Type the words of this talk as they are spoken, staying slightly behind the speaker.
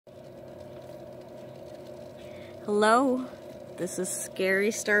Hello, this is Scary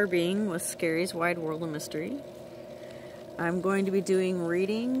Star Being with Scary's Wide World of Mystery. I'm going to be doing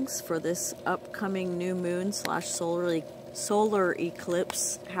readings for this upcoming new moon / solar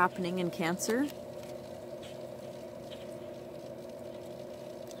eclipse happening in Cancer.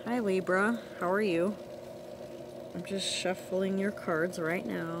 Hi Libra, how are you? I'm just shuffling your cards right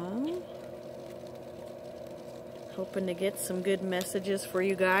now. Hoping to get some good messages for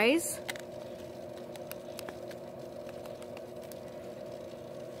you guys.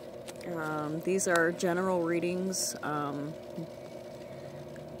 These are general readings.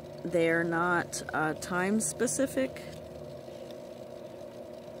 They're not time specific.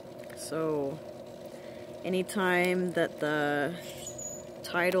 So anytime that the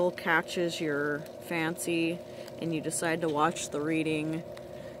title catches your fancy and you decide to watch the reading,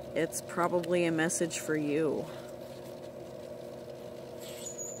 it's probably a message for you.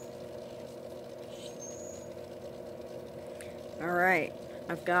 Alright,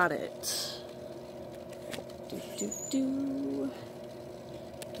 I've got it.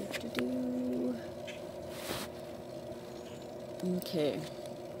 Okay.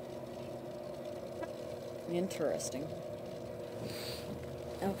 Interesting.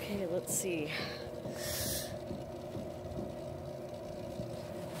 Okay, let's see.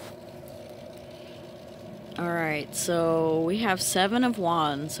 Alright, so we have 7 of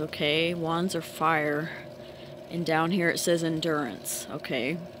Wands, okay? Wands are fire. And down here it says endurance,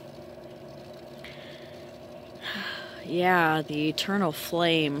 okay? Yeah, the eternal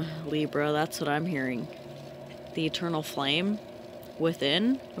flame, Libra, that's what I'm hearing. The eternal flame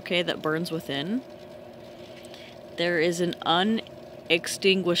within, okay, that burns within. There is an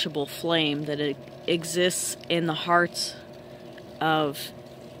unextinguishable flame that exists in the hearts of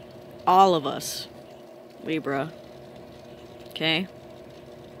all of us, Libra, okay?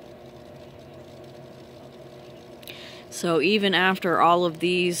 So even after all of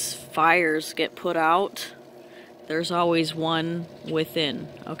these fires get put out, there's always one within,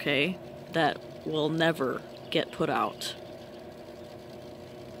 okay, that will never get put out.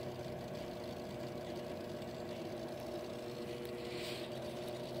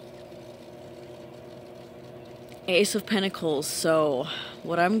 Ace of Pentacles. So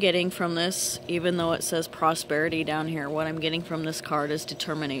what I'm getting from this, even though it says prosperity down here, what I'm getting from this card is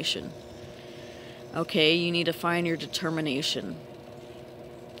determination. Okay, you need to find your determination.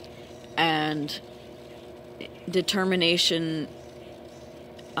 And determination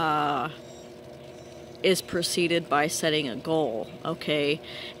is preceded by setting a goal, okay,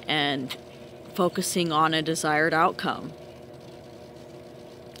 and focusing on a desired outcome.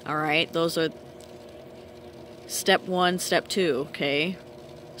 Alright, those are step 1, step 2, okay?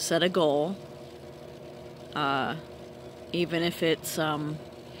 Set a goal. Even if it's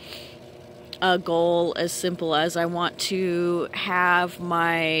a goal as simple as I want to have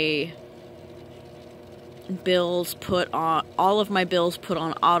my bills put on, all of my bills put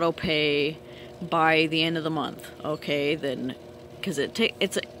on auto pay by the end of the month, okay? Then, because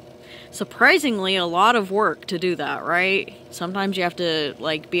it's surprisingly a lot of work to do that, right? Sometimes you have to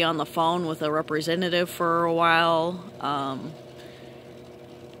like be on the phone with a representative for a while.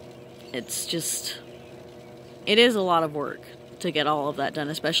 It's just, it is a lot of work to get all of that done,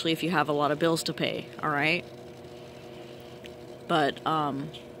 especially if you have a lot of bills to pay, all right? But I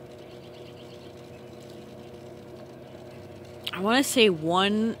want to say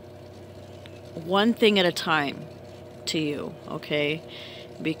one thing at a time to you, okay?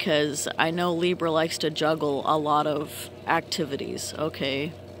 Because I know Libra likes to juggle a lot of activities,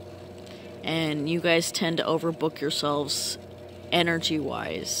 okay? And you guys tend to overbook yourselves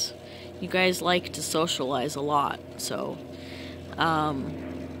energy-wise. You guys like to socialize a lot, so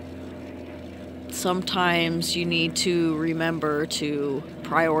sometimes you need to remember to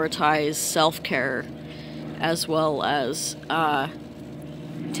prioritize self-care as well as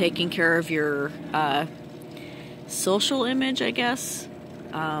taking care of your social image, I guess.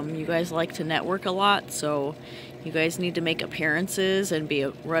 You guys like to network a lot, so you guys need to make appearances and be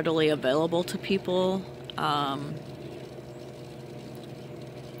readily available to people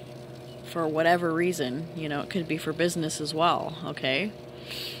for whatever reason. You know, it could be for business as well, okay?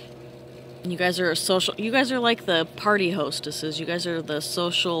 You guys are you guys are like the party hostesses. You guys are the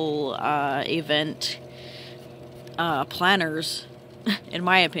social event planners, in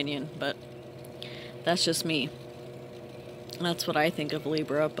my opinion, but that's just me. That's what I think of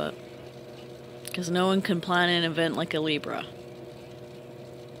Libra, but because no one can plan an event like a Libra.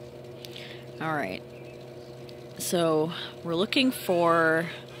 Alright, so we're looking for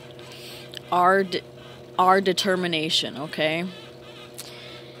our determination, okay?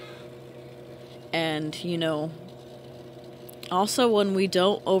 And, you know, Also, when we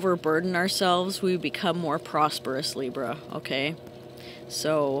don't overburden ourselves, we become more prosperous, Libra, okay?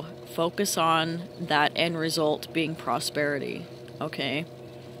 So focus on that end result being prosperity, okay?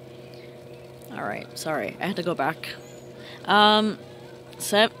 All right, sorry, I had to go back.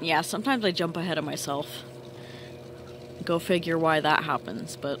 Yeah, sometimes I jump ahead of myself. Go figure why that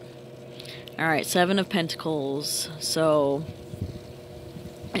happens, but... All right, 7 of Pentacles. So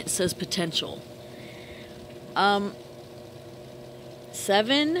it says potential.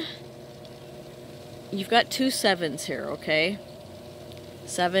 7, you've got 2 7s here, okay?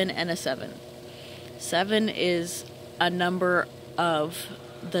 7 and a 7. 7 is a number of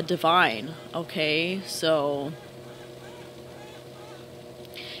the divine, okay? So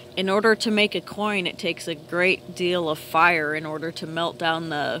in order to make a coin, it takes a great deal of fire in order to melt down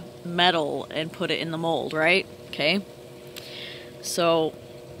the metal and put it in the mold, right? Okay. So,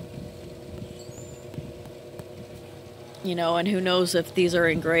 you know, and who knows if these are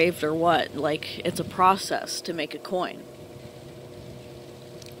engraved or what. Like, it's a process to make a coin.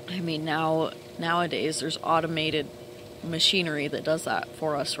 I mean, nowadays there's automated machinery that does that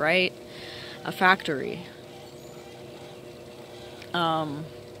for us, right? A factory.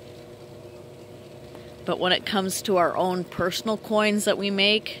 But when it comes to our own personal coins that we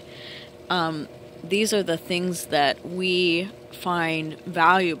make, these are the things that we find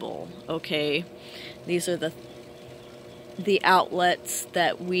valuable, okay? These are the outlets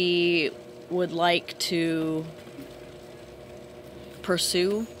that we would like to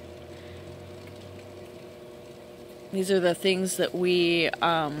pursue. These are the things that we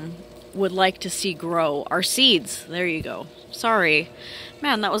would like to see grow. Our seeds, there you go. Sorry.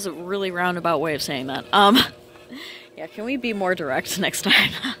 Man, that was a really roundabout way of saying that. Yeah, can we be more direct next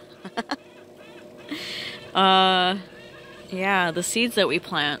time? Yeah, the seeds that we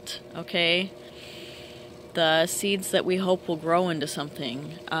plant, okay? The seeds that we hope will grow into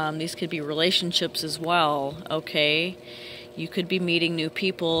something. These could be relationships as well, okay? You could be meeting new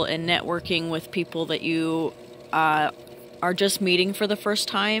people and networking with people that you are just meeting for the first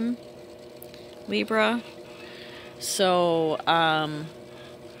time, Libra. So,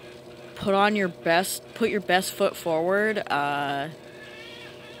 put your best foot forward.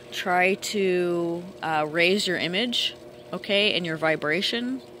 Try to raise your image, okay, and your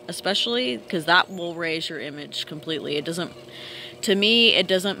vibration, especially, because that will raise your image completely. To me, it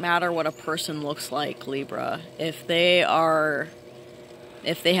doesn't matter what a person looks like, Libra. If they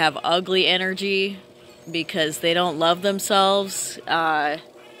have ugly energy because they don't love themselves,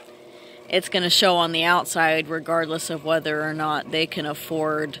 it's going to show on the outside, regardless of whether or not they can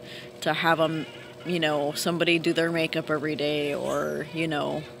afford to have them, you know, somebody do their makeup every day, or, you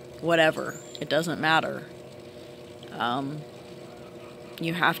know, whatever. It doesn't matter.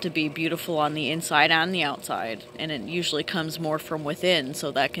 You have to be beautiful on the inside and the outside, and it usually comes more from within.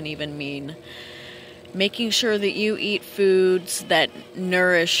 So that can even mean making sure that you eat foods that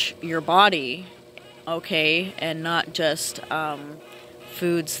nourish your body, okay, and not just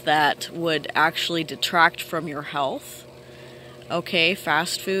foods that would actually detract from your health. Okay,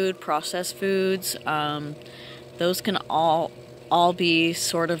 fast food, processed foods, those can all be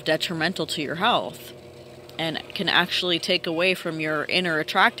sort of detrimental to your health and can actually take away from your inner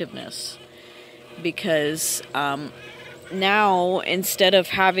attractiveness, because now, instead of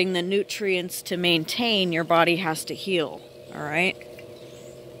having the nutrients to maintain, your body has to heal, all right?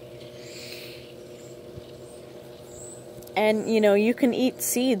 And, you know, you can eat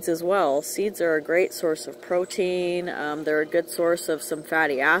seeds as well. Seeds are a great source of protein. They're a good source of some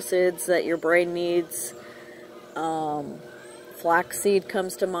fatty acids that your brain needs. Flaxseed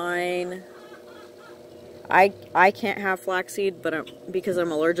comes to mind. I can't have flaxseed because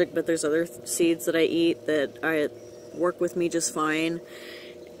I'm allergic, but there's other seeds that I eat that work with me just fine.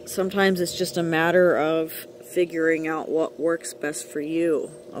 Sometimes it's just a matter of figuring out what works best for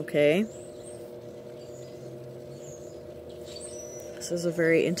you, okay? This is a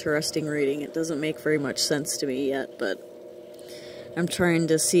very interesting reading. It doesn't make very much sense to me yet, but I'm trying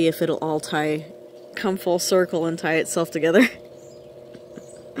to see if it'll all come full circle and tie itself together.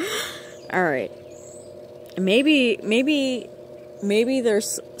 Alright. Maybe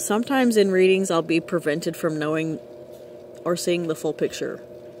there's sometimes in readings I'll be prevented from knowing or seeing the full picture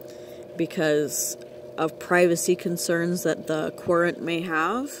because of privacy concerns that the querent may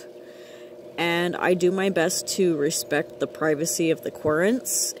have. And I do my best to respect the privacy of the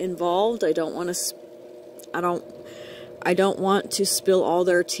querents involved. I don't want to spill all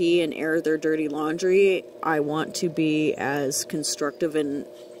their tea and air their dirty laundry. I want to be as constructive and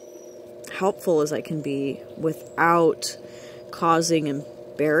helpful as I can be without causing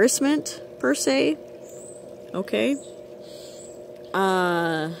embarrassment, per se. Okay?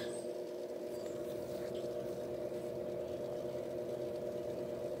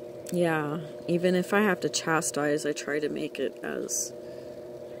 Yeah, even if I have to chastise, I try to make it as...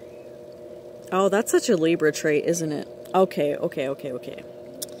 Oh, that's such a Libra trait, isn't it? Okay. Okay,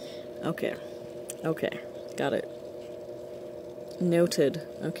 got it. Noted.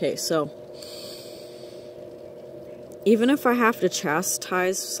 Okay, so even if I have to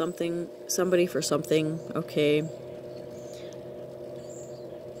chastise somebody for something, okay,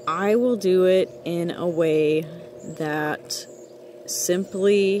 I will do it in a way that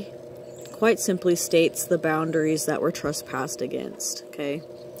quite simply states the boundaries that were trespassed against, okay?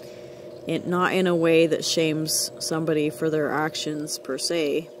 Not in a way that shames somebody for their actions per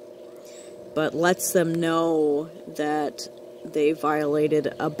se, but lets them know that they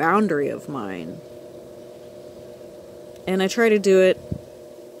violated a boundary of mine. And I try to do it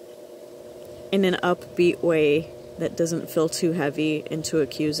in an upbeat way that doesn't feel too heavy and too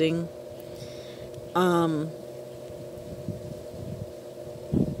accusing.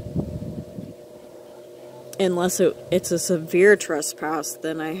 Unless it's a severe trespass,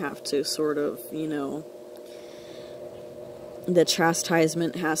 then I have to sort of, the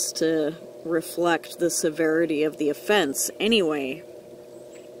chastisement has to reflect the severity of the offense anyway.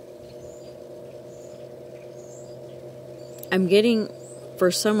 I'm getting,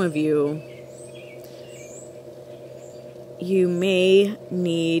 for some of you, you may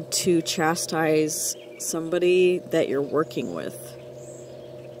need to chastise somebody that you're working with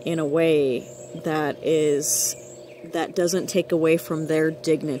in a way that doesn't take away from their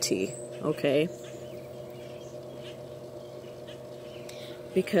dignity, okay?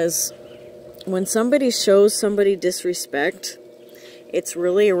 Because when somebody shows somebody disrespect, it's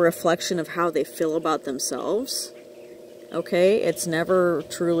really a reflection of how they feel about themselves, okay? It's never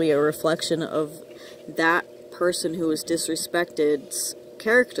truly a reflection of that person who is disrespected's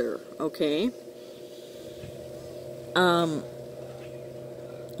character, okay?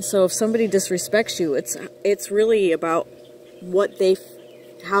 So if somebody disrespects you, it's really about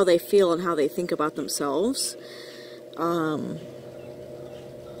how they feel and how they think about themselves.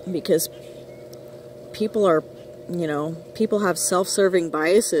 Because people are, people have self-serving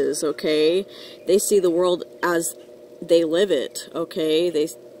biases, okay? They see the world as they live it, okay? They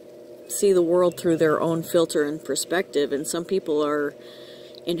see the world through their own filter and perspective, and some people are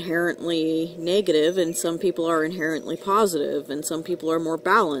inherently negative, and some people are inherently positive, and some people are more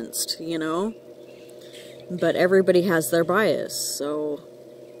balanced, But everybody has their bias, so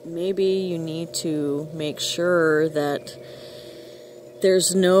maybe you need to make sure that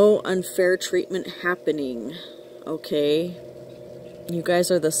there's no unfair treatment happening, okay? You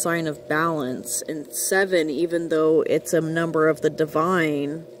guys are the sign of balance, and 7, even though it's a number of the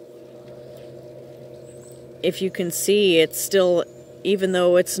divine, if you can see, it's still, even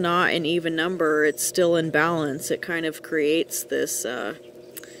though it's not an even number, it's still in balance. It kind of creates this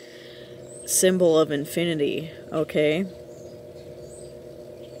symbol of infinity, okay?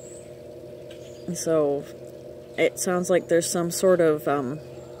 So it sounds like there's some sort of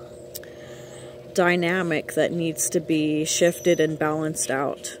dynamic that needs to be shifted and balanced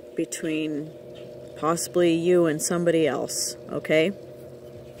out between possibly you and somebody else, okay?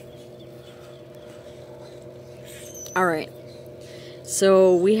 All right.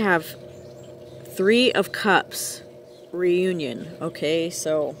 So we have 3 of Cups, reunion, okay?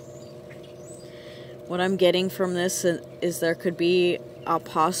 So what I'm getting from this is there could be a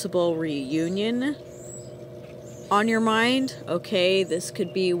possible reunion on your mind, okay? This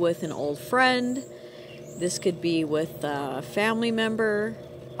could be with an old friend. This could be with a family member.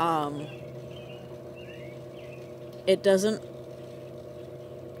 It doesn't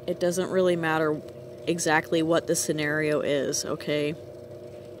really matter exactly what the scenario is, okay?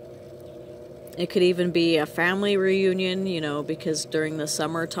 It could even be a family reunion, because during the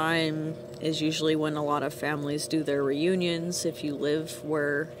summertime is usually when a lot of families do their reunions, if you live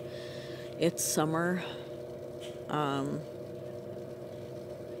where it's summer.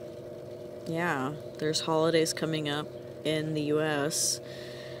 Yeah, there's holidays coming up in the U.S.,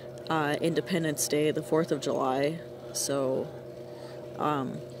 Independence Day, the 4th of July, so a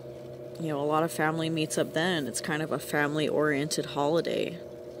lot of family meets up then. It's kind of a family-oriented holiday.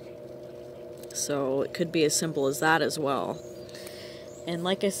 So it could be as simple as that as well. And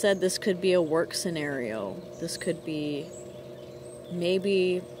like I said, this could be a work scenario. This could be,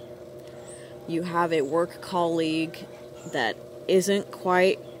 maybe you have a work colleague that isn't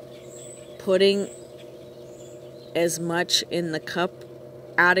quite putting as much in the cup,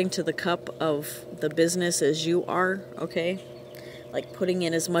 adding to the cup of the business as you are, okay? Like putting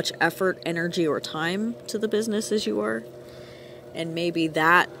in as much effort, energy, or time to the business as you are. And maybe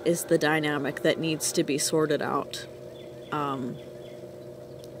that is the dynamic that needs to be sorted out.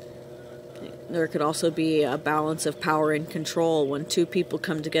 There could also be a balance of power and control when two people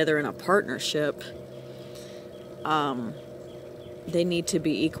come together in a partnership. They need to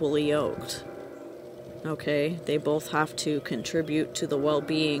be equally yoked. Okay? They both have to contribute to the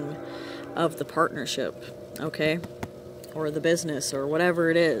well-being of the partnership. Okay? Or the business, or whatever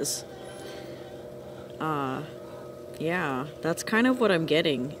it is. Yeah, that's kind of what I'm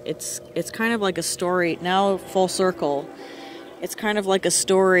getting. It's kind of like a story, now full circle. It's kind of like a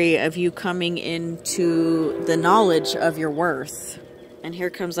story of you coming into the knowledge of your worth. And here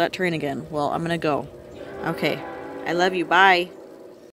comes that train again. Well, I'm gonna go. Okay. I love you. Bye.